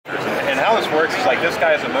this works is like this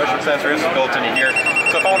guy has a motion sensor. This is built into here.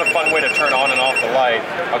 So if I want a fun way to turn on and off the light,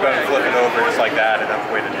 I'll go ahead and flip it over just like that, and that's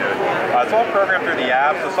the way to do it. It's all programmed through the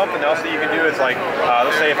app. So something else that you can do is like,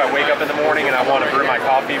 let's say if I wake up in the morning and I want to brew my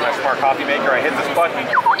coffee, my smart coffee maker, I hit this button.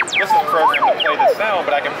 This is programmed to play the sound,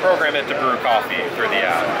 but I can program it to brew coffee through the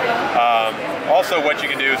app. Also what you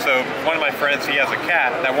can do, so one of my friends, he has a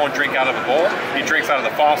cat that won't drink out of a bowl. He drinks out of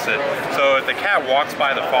the faucet. So if the cat walks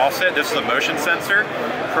by the faucet, this is a motion sensor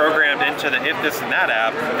programmed into the If This and That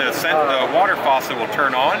app. The water faucet will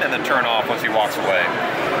turn on and then turn off once he walks away.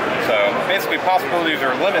 So basically possibilities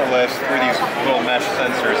are limitless through these little mesh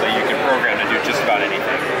sensors that you can program to do just about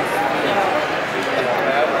anything.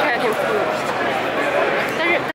 Cat improves.